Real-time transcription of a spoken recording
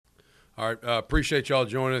All right. Appreciate y'all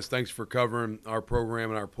joining us. Thanks for covering our program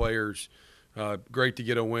and our players. Great to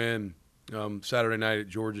get a win Saturday night at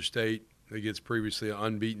Georgia State against previously an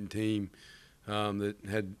unbeaten team that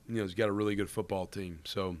has got a really good football team.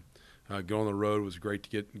 So going on the road was great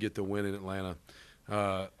to get the win in Atlanta.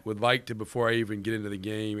 Would like to, before I even get into the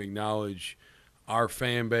game, acknowledge our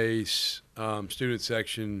fan base, student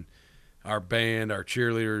section, our band, our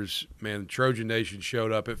cheerleaders. Man, Trojan Nation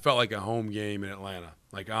showed up. It felt like a home game in Atlanta.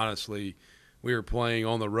 Like, honestly, we were playing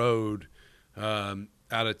on the road out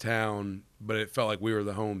of town, but it felt like we were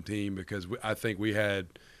the home team because I think we had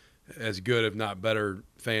as good, if not better,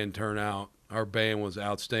 fan turnout. Our band was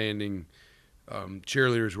outstanding.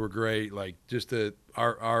 Cheerleaders were great. Like, just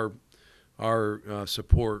our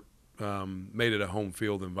support made it a home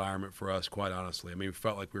field environment for us, quite honestly. I mean, it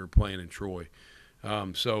felt like we were playing in Troy.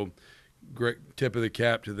 So great tip of the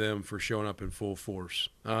cap to them for showing up in full force.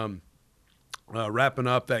 Wrapping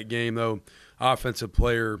up that game, though, offensive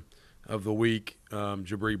player of the week,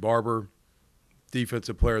 Jabri Barber.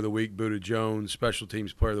 Defensive player of the week, Buda Jones. Special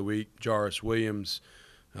teams player of the week, Jarvis Williams.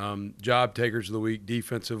 Job takers of the week,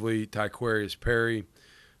 defensively, Tyquarius Perry.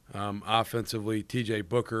 Offensively, TJ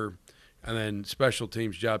Booker. And then special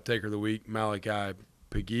teams job taker of the week, Malachi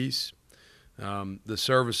Pegues. The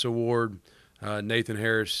service award, Nathan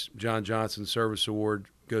Harris, John Johnson Service Award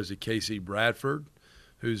goes to Casey Bradford,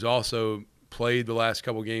 who's also played the last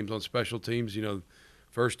couple games on special teams. You know,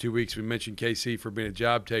 first 2 weeks we mentioned KC for being a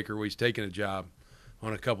job taker. Well, he's taken a job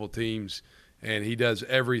on a couple teams, and he does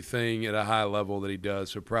everything at a high level that he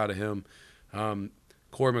does. So proud of him.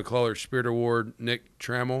 Corey McCullough Spirit Award, Nick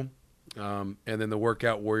Trammell. And then the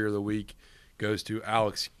Workout Warrior of the Week goes to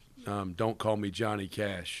Alex, Don't Call Me Johnny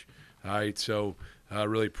Cash. All right, so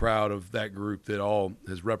really proud of that group that all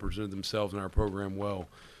has represented themselves in our program well.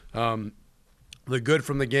 The good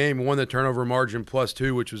from the game, won the turnover margin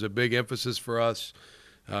 +2, which was a big emphasis for us.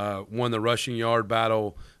 Won the rushing yard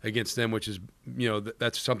battle against them, which is,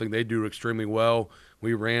 that's something they do extremely well.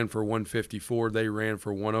 We ran for 154. They ran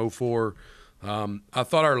for 104. I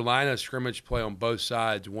thought our line of scrimmage play on both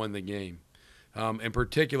sides won the game. In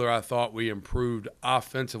particular, I thought we improved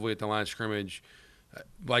offensively at the line of scrimmage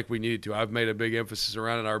like we needed to. I've made a big emphasis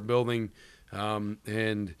around it in our building,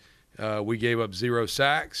 and we gave up 0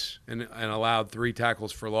 sacks and allowed 3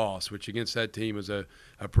 tackles for loss, which against that team is a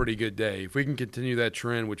pretty good day. If we can continue that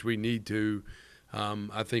trend, which we need to,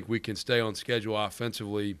 I think we can stay on schedule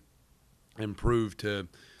offensively and prove to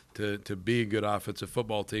be a good offensive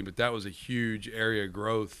football team. But that was a huge area of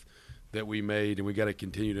growth that we made, and we got to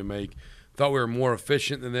continue to make. Thought we were more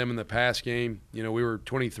efficient than them in the pass game. We were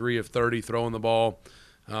 23 of 30 throwing the ball.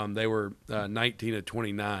 They were 19 of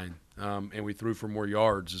 29, and we threw for more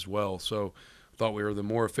yards as well. So thought we were the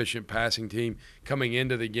more efficient passing team. Coming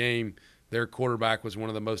into the game, their quarterback was one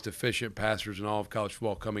of the most efficient passers in all of college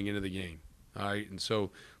football coming into the game. All right, and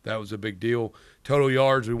so that was a big deal. Total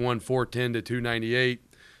yards, we won 410 to 298.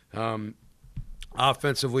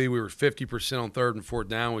 Offensively, we were 50% on 3rd and 4th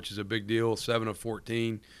down, which is a big deal, 7 of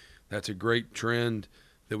 14. That's a great trend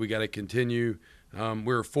that we got to continue. We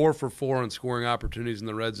were 4 for 4 on scoring opportunities in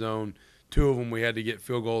the red zone. 2 of them we had to get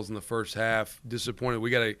field goals in the first half. Disappointed. We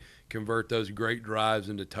got to convert those great drives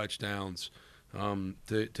into touchdowns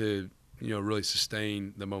to really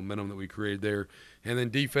sustain the momentum that we created there. And then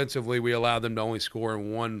defensively, we allowed them to only score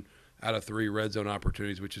in 1 out of 3 red zone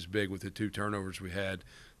opportunities, which is big with the 2 turnovers we had.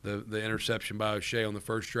 The interception by O'Shea on the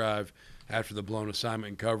first drive after the blown assignment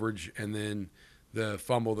and coverage, and then the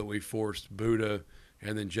fumble that we forced Buda,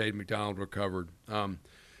 and then Jade McDonald recovered.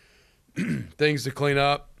 Things to clean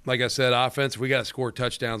up. Like I said, offense, we got to score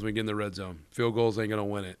touchdowns when we get in the red zone. Field goals ain't going to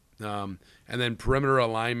win it. And then perimeter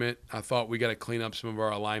alignment, I thought we got to clean up some of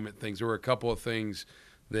our alignment things. There were a couple of things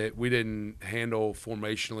that we didn't handle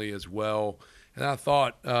formationally as well. And I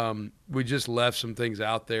thought we just left some things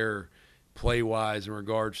out there play-wise in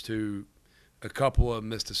regards to a couple of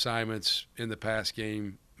missed assignments in the pass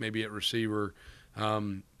game, maybe at receiver,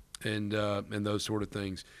 and those sort of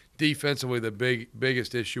things. Defensively, the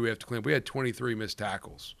biggest issue we have to clean up, we had 23 missed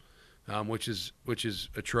tackles, which is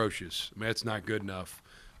atrocious. I mean, that's not good enough.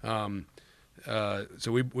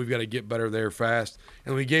 So we've got to get better there fast.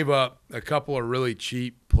 And we gave up a couple of really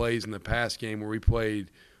cheap plays in the pass game where we played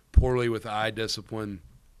poorly with eye discipline.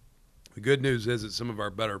 The good news is that some of our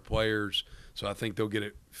better players, so I think they'll get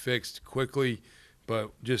it fixed quickly,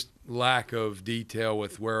 but just lack of detail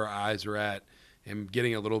with where our eyes are at and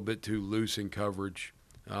getting a little bit too loose in coverage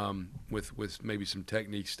with maybe some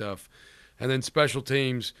technique stuff. And then special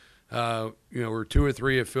teams, we're 2 or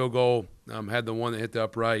 3 at field goal, had the one that hit the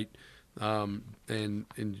upright, and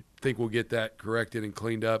think we'll get that corrected and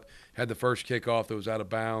cleaned up. Had the first kickoff that was out of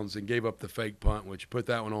bounds and gave up the fake punt, which put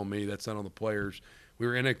that one on me. That's not on the players. We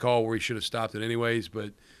were in a call where we should have stopped it anyways,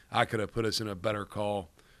 but I could have put us in a better call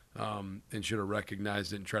and should have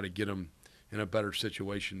recognized it and tried to get them in a better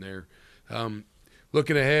situation there.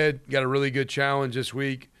 Looking ahead, got a really good challenge this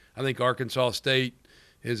week. I think Arkansas State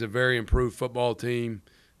is a very improved football team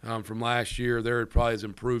from last year. They're probably an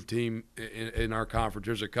improved team in our conference.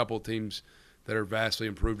 There's a couple of teams that are vastly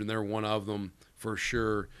improved, and they're one of them for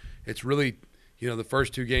sure. It's really, the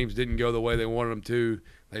first two games didn't go the way they wanted them to.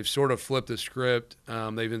 They've sort of flipped the script.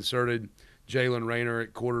 They've inserted Jalen Rayner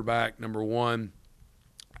at quarterback, number one.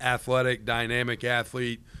 Athletic, dynamic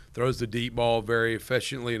athlete, throws the deep ball very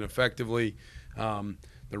efficiently and effectively.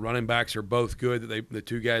 The running backs are both good. The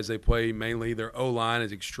two guys they play mainly, their O-line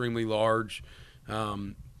is extremely large. They're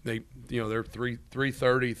 330,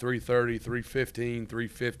 330, 315,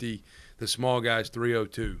 350. The small guys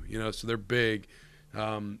 302. So they're big.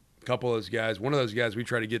 A couple of those guys. One of those guys we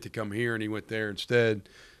tried to get to come here, and he went there instead.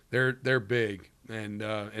 They're big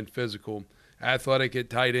and physical. Athletic at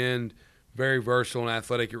tight end, very versatile and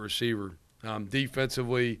athletic at receiver.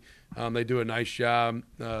 Defensively, they do a nice job.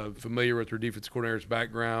 Familiar with their defense coordinator's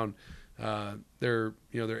background. Their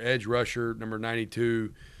edge rusher, number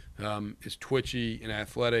 92, is twitchy and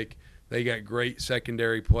athletic. They got great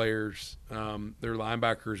secondary players. Their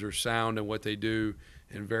linebackers are sound in what they do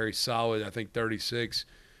and very solid. I think 36,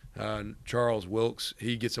 Charles Wilkes,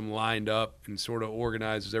 he gets them lined up and sort of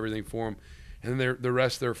organizes everything for them. And then the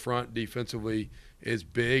rest of their front defensively is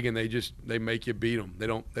big, and they make you beat them. They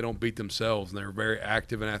don't beat themselves, and they're very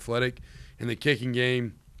active and athletic. In the kicking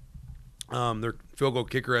game, their field goal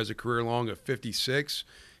kicker has a career long of 56.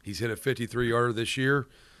 He's hit a 53-yarder this year.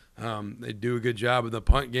 They do a good job in the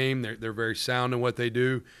punt game. They're very sound in what they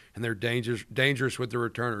do, and they're dangerous with the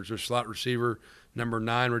returners. Their slot receiver, number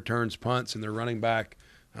 9, returns punts, and their running back,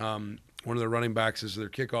 one of the running backs is their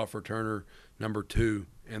kickoff returner, number 2,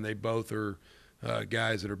 and they both are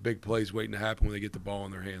guys that are big plays waiting to happen when they get the ball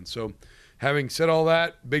in their hands. So having said all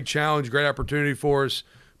that, big challenge, great opportunity for us.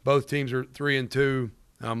 Both teams are 3-2.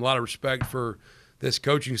 A lot of respect for this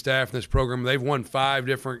coaching staff and this program. They've won 5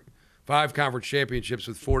 conference championships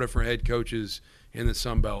with 4 different head coaches in the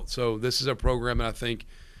Sun Belt. So this is a program that I think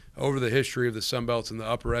over the history of the Sun Belt's in the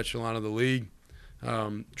upper echelon of the league.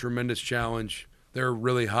 Tremendous challenge. They're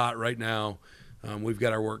really hot right now. We've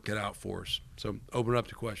got our work cut out for us. So open it up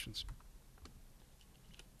to questions.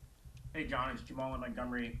 Hey, John, it's Jamal in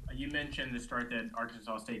Montgomery. You mentioned the start that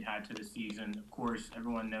Arkansas State had to the season. Of course,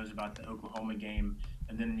 everyone knows about the Oklahoma game,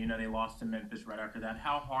 and then, they lost to Memphis right after that.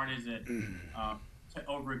 How hard is it to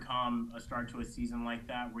overcome a start to a season like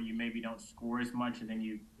that where you maybe don't score as much and then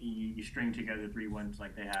you string together 3 wins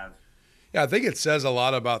like they have? Yeah, I think it says a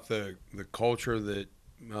lot about the culture that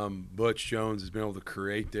Butch Jones has been able to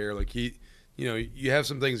create there. Like you have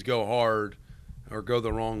some things go hard or go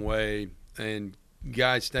the wrong way, and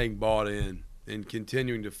guys staying bought in and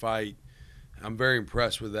continuing to fight. I'm very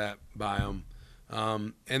impressed with that by them.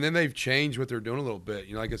 And then they've changed what they're doing a little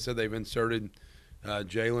bit. Like I said, they've inserted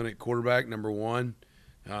Jalen at quarterback, number 1.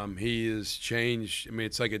 He has changed.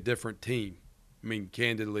 It's like a different team.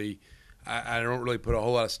 Candidly, I don't really put a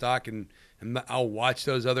whole lot of stock in, and I'll watch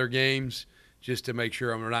those other games just to make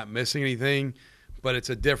sure I'm not missing anything. But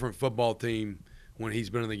it's a different football team when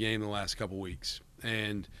he's been in the game the last couple weeks.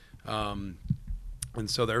 And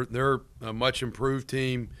so they're a much improved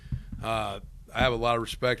team. I have a lot of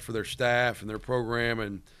respect for their staff and their program,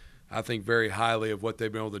 and I think very highly of what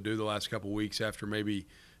they've been able to do the last couple of weeks after maybe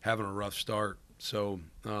having a rough start. So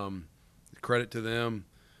credit to them.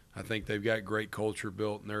 I think they've got great culture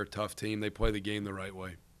built, and they're a tough team. They play the game the right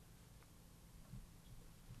way.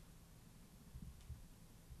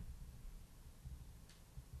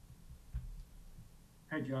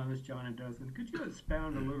 Hey, John, it's John and Dothan. Could you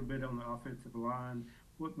expound a little bit on the offensive line,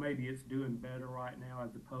 what maybe it's doing better right now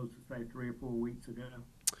as opposed to, say, 3 or 4 weeks ago?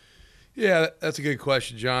 Yeah, that's a good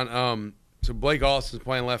question, John. So Blake Austin's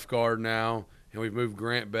playing left guard now, and we've moved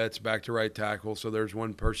Grant Betts back to right tackle, so there's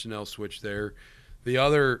one personnel switch there. The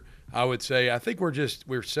other, I would say, I think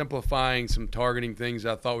we're simplifying some targeting things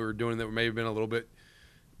I thought we were doing that may have been a little bit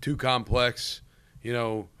too complex.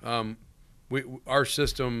 Our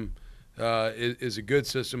system is a good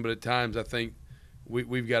system, but at times I think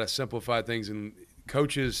we've got to simplify things. And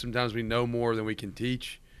coaches, sometimes we know more than we can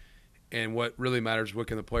teach. And what really matters is what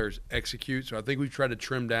can the players execute. So I think we've tried to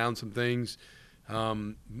trim down some things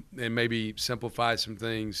and maybe simplify some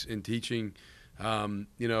things in teaching.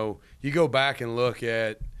 You go back and look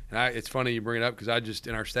at – and it's funny you bring it up because I just,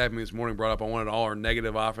 in our staff meeting this morning, brought up I wanted all our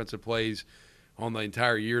negative offensive plays on the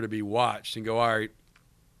entire year to be watched and go, all right,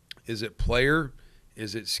 Is it player?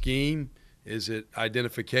 Is it scheme? Is it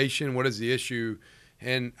identification? What is the issue?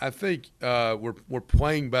 And I think we're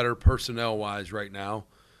playing better personnel-wise right now.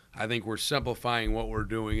 I think we're simplifying what we're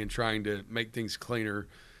doing and trying to make things cleaner.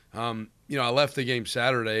 I left the game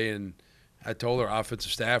Saturday, and I told our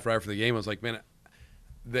offensive staff right after the game, I was like, man,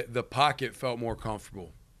 the pocket felt more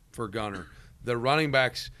comfortable for Gunner. The running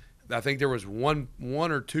backs, I think there was one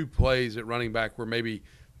or two plays at running back where maybe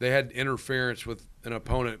they had interference with an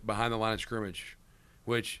opponent behind the line of scrimmage,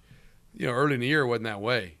 which, early in the year wasn't that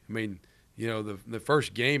way. I mean, the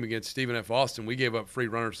first game against Stephen F. Austin, we gave up free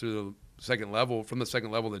runners through the second level of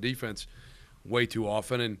the defense way too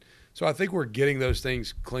often. And so I think we're getting those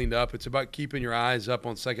things cleaned up. It's about keeping your eyes up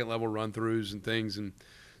on second-level run-throughs and things. And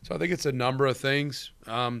so I think it's a number of things.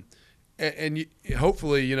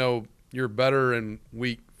 Hopefully, you're better in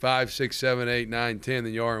week 5, 6, 7, 8, 9, 10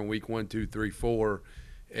 than you are in week 1, 2, 3, 4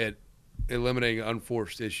 at eliminating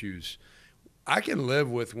unforced issues. I can live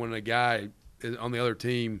with when a guy on the other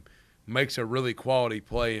team makes a really quality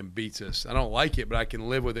play and beats us. I don't like it, but I can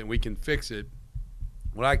live with it and we can fix it.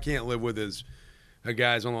 What I can't live with is a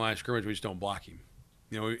guy's on the line of scrimmage, we just don't block him.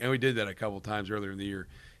 And we did that a couple of times earlier in the year.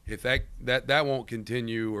 If that won't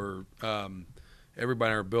continue, or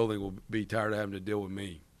everybody in our building will be tired of having to deal with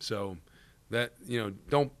me. So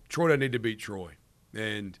Troy doesn't need to beat Troy,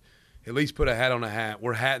 and at least put a hat on a hat.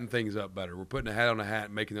 We're hatting things up better. We're putting a hat on a hat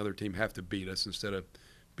and making the other team have to beat us instead of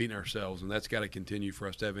beating ourselves, and that's got to continue for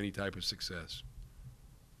us to have any type of success.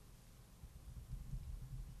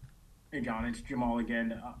 Hey, John, it's Jamal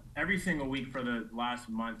again. Every single week for the last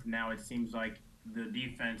month now, it seems like the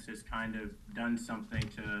defense has kind of done something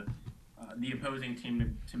to the opposing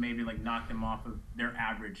team to maybe knock them off of their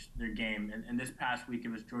average, their game. And this past week, it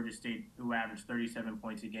was Georgia State who averaged 37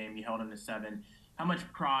 points a game. You held them to 7. How much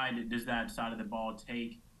pride does that side of the ball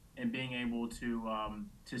take in being able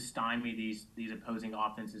to stymie these opposing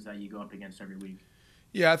offenses that you go up against every week?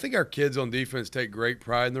 Yeah, I think our kids on defense take great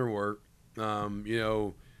pride in their work.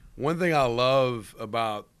 One thing I love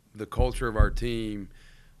about the culture of our team,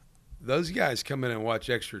 those guys come in and watch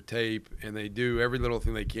extra tape, and they do every little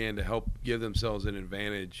thing they can to help give themselves an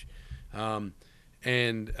advantage. So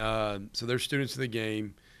they're students of the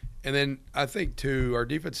game. And then I think, too, our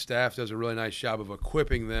defense staff does a really nice job of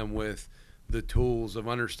equipping them with the tools of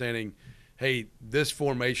understanding, hey, this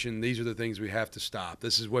formation, these are the things we have to stop.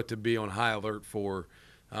 This is what to be on high alert for.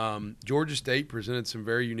 Georgia State presented some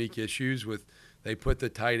very unique issues with – they put the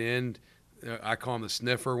tight end, I call him the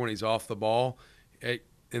sniffer when he's off the ball,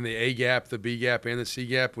 in the A gap, the B gap, and the C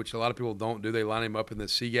gap, which a lot of people don't do. They line him up in the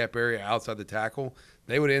C gap area outside the tackle.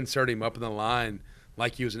 They would insert him up in the line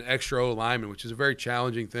like he was an extra O lineman, which is a very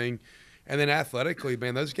challenging thing. And then athletically,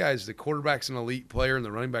 man, those guys, the quarterback's an elite player, and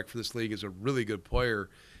the running back for this league is a really good player.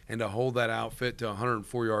 And to hold that outfit to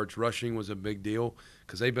 104 yards rushing was a big deal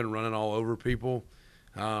because they've been running all over people.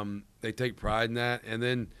 They take pride in that. And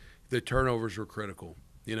then the turnovers were critical,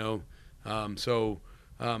 there's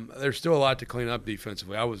still a lot to clean up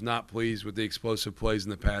defensively. I was not pleased with the explosive plays in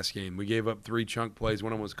the pass game. We gave up 3 chunk plays.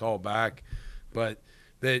 One of them was called back. But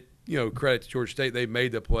that, credit to Georgia State, they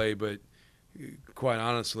made the play. But quite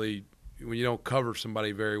honestly, when you don't cover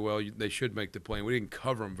somebody very well, they should make the play. And we didn't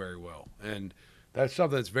cover them very well. And that's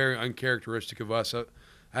something that's very uncharacteristic of us. I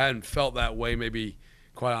hadn't felt that way maybe,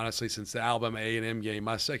 quite honestly, since the Alabama A&M game.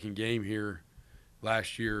 My second game here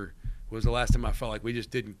last year was the last time I felt like we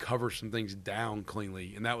just didn't cover some things down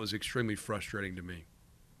cleanly, and that was extremely frustrating to me.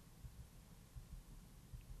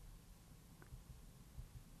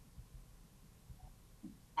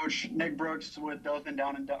 Coach Nick Brooks with Dothan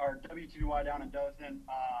WTY down in Dothan.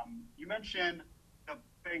 You mentioned the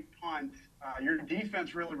fake punt. Your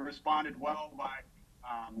defense really responded well by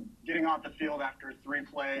getting off the field after 3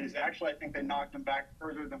 plays. Actually, I think they knocked them back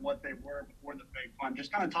further than what they were before the fake punt.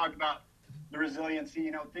 Just kind of talk about the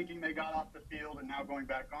resiliency, thinking they got off the field and now going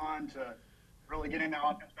back on to really getting the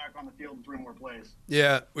offense back on the field and 3 more plays.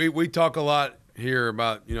 Yeah, we talk a lot here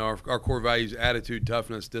about, our core values, attitude,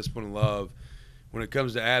 toughness, discipline, and love. When it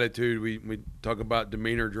comes to attitude, we talk about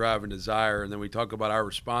demeanor, drive, and desire, and then we talk about our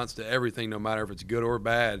response to everything, no matter if it's good or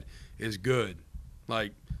bad, is good.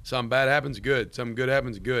 Like, something bad happens, good. Something good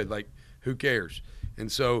happens, good. Like, who cares?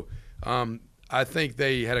 And so I think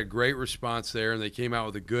they had a great response there, and they came out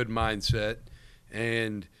with a good mindset.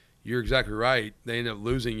 And you're exactly right. They ended up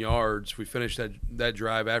losing yards. We finished that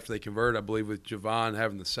drive after they converted, I believe, with Javon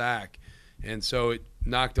having the sack. And so it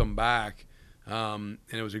knocked them back, and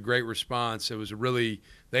it was a great response. It was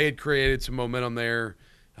they had created some momentum there.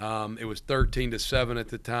 It was 13-7 at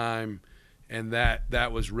the time, and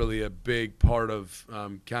that was really a big part of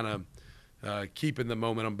kind of keeping the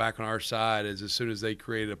momentum back on our side. As soon as they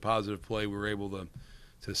created a positive play, we were able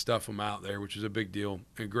to stuff them out there, which is a big deal.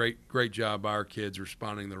 And great job by our kids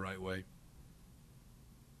responding the right way.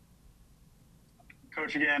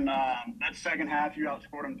 Coach, again, that second half, you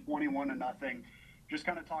outscored them 21-0. Just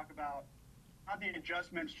kind of talk about not the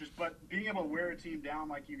adjustments, but being able to wear a team down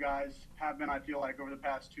like you guys have been, I feel like, over the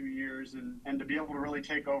past 2 years, and to be able to really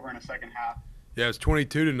take over in a second half. Yeah, it was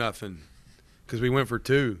 22-0 because we went for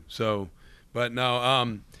 2. So, but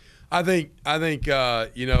no, I think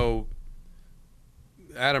you know,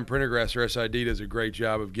 Adam Prendergrass, our SID, does a great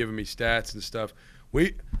job of giving me stats and stuff.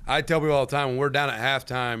 I tell people all the time, when we're down at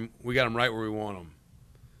halftime, we got them right where we want them.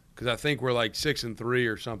 Because I think we're like 6-3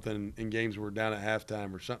 or something in games where we're down at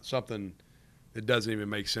halftime, or something that doesn't even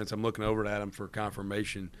make sense. I'm looking over at Adam for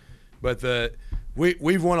confirmation. But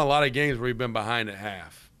we've won a lot of games where we've been behind at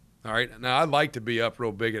half. All right. Now, I'd like to be up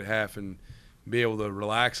real big at half and be able to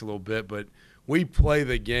relax a little bit, but we play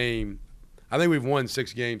the game. I think we've won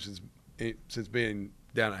 6 games since being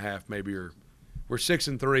down at half, maybe, or we're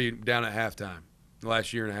 6-3 down at halftime the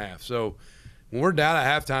last year and a half. So when we're down at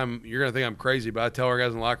halftime, you're going to think I'm crazy, but I tell our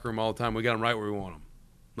guys in the locker room all the time, we got them right where we want them.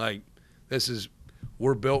 Like,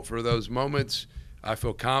 we're built for those moments. I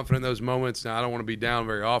feel confident in those moments. Now, I don't want to be down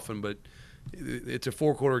very often, but it's a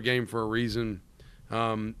 4-quarter game for a reason.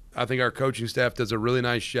 I think our coaching staff does a really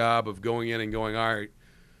nice job of going in and going, all right,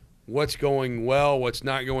 what's going well, what's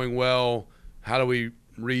not going well, how do we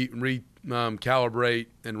calibrate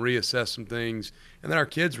and reassess some things, and then our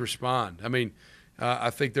kids respond. I mean,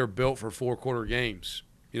 I think they're built for 4-quarter games.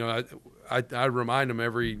 You know, I remind them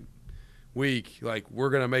every week, like, we're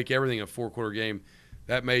going to make everything a 4-quarter game.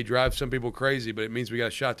 That may drive some people crazy, but it means we got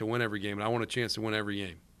a shot to win every game, and I want a chance to win every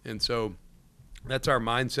game. And so that's our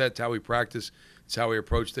mindset. It's how we practice. It's how we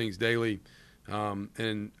approach things daily.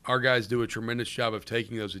 And our guys do a tremendous job of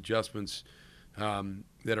taking those adjustments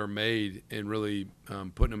that are made and really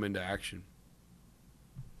putting them into action.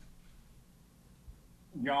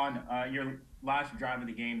 John, your last drive of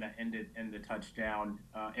the game that ended in the touchdown,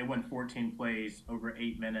 it went 14 plays over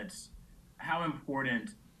 8 minutes. How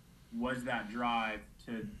important was that drive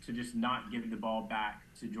to just not give the ball back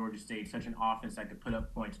to Georgia State, such an offense that could put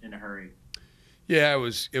up points in a hurry? Yeah, it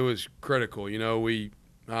was critical. You know,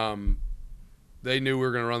 they knew we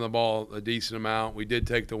were going to run the ball a decent amount. We did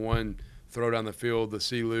take the one throw down the field, the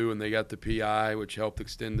CeeLu, and they got the PI, which helped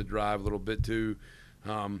extend the drive a little bit too.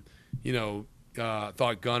 You know, I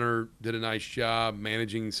thought Gunner did a nice job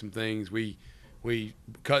managing some things. We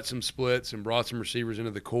cut some splits and brought some receivers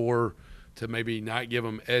into the core to maybe not give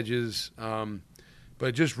them edges.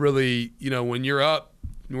 But just really, you know, when we're up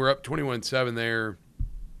 21-7 there,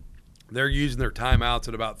 they're using their timeouts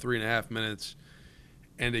at about 3.5 minutes,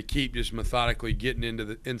 and they keep just methodically getting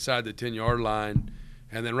inside the 10-yard line.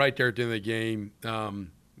 And then right there at the end of the game,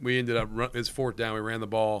 we ended up it's 4th down. We ran the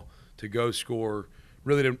ball to go score.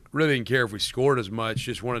 Really didn't care if we scored as much.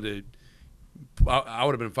 Just wanted to. I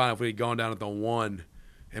would have been fine if we had gone down at the 1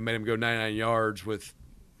 and made them go 99 yards with,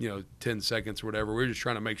 10 seconds or whatever. We were just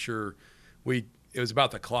trying to make sure it was about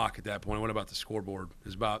the clock at that point. It wasn't about the scoreboard. It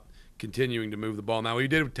was about continuing to move the ball. Now, we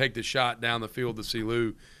did take the shot down the field to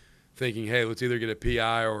CeeLu, thinking, hey, let's either get a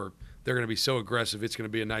PI or they're going to be so aggressive it's going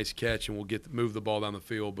to be a nice catch and we'll move the ball down the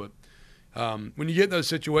field. But when you get in those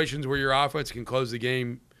situations where your offense can close the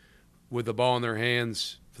game with the ball in their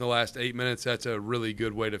hands for the last 8 minutes, that's a really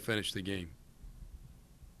good way to finish the game.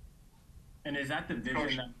 And is that the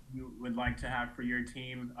vision that you would like to have for your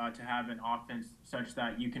team, to have an offense such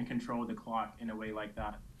that you can control the clock in a way like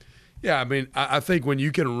that? Yeah, I mean, I think when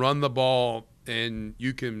you can run the ball and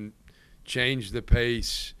you can change the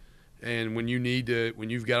pace, and when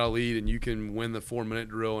you've got a lead and you can win the 4-minute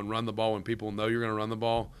drill and run the ball when people know you're going to run the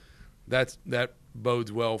ball, that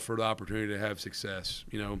bodes well for the opportunity to have success.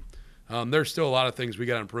 There's still a lot of things we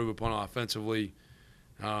got to improve upon offensively,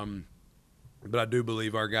 but I do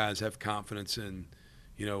believe our guys have confidence in,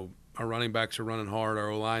 our running backs are running hard, our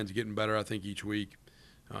O-line's getting better, I think, each week.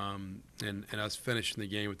 And us finishing the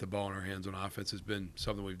game with the ball in our hands on offense has been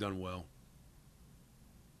something we've done well.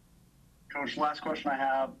 Coach, last question I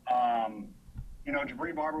have.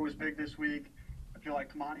 Jabri Barber was big this week. I feel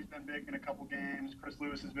like Kamani's been big in a couple games. Chris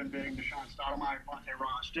Lewis has been big. Deshaun Stoudemire, Fonte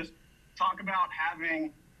Ross. Just talk about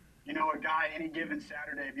having, a guy any given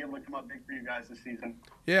Saturday be able to come up big for you guys this season.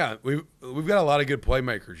 Yeah, we've got a lot of good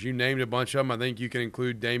playmakers. You named a bunch of them. I think you can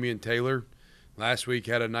include Damian Taylor. Last week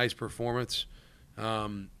had a nice performance.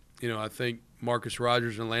 I think Marcus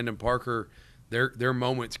Rogers and Landon Parker, their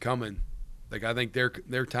moment's coming. Like, I think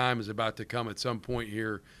their time is about to come at some point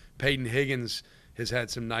here. Peyton Higgins has had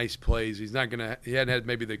some nice plays. He hadn't had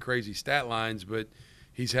maybe the crazy stat lines, but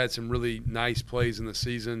He's had some really nice plays in the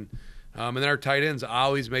season. And then our tight ends,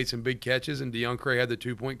 Ollie's made some big catches, and DeYoncre had the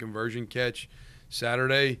 2-point conversion catch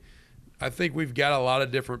Saturday. I think we've got a lot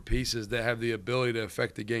of different pieces that have the ability to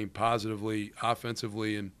affect the game positively,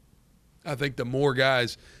 offensively, and I think the more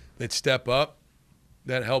guys that step up,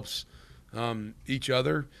 that helps each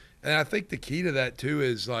other. And I think the key to that too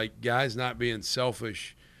is like guys not being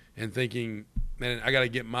selfish and thinking, man, I got to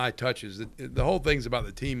get my touches. The whole thing's about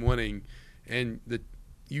the team winning, and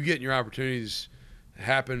you getting your opportunities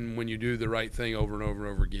happen when you do the right thing over and over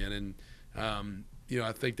and over again. And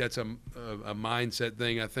I think that's a mindset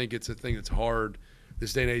thing. I think it's a thing that's hard.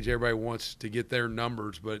 This day and age, everybody wants to get their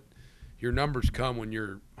numbers, but your numbers come when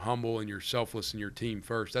you're humble and you're selfless and your team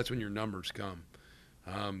first. That's when your numbers come.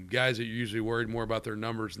 Guys that are usually worried more about their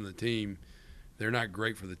numbers than the team, they're not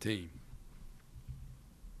great for the team.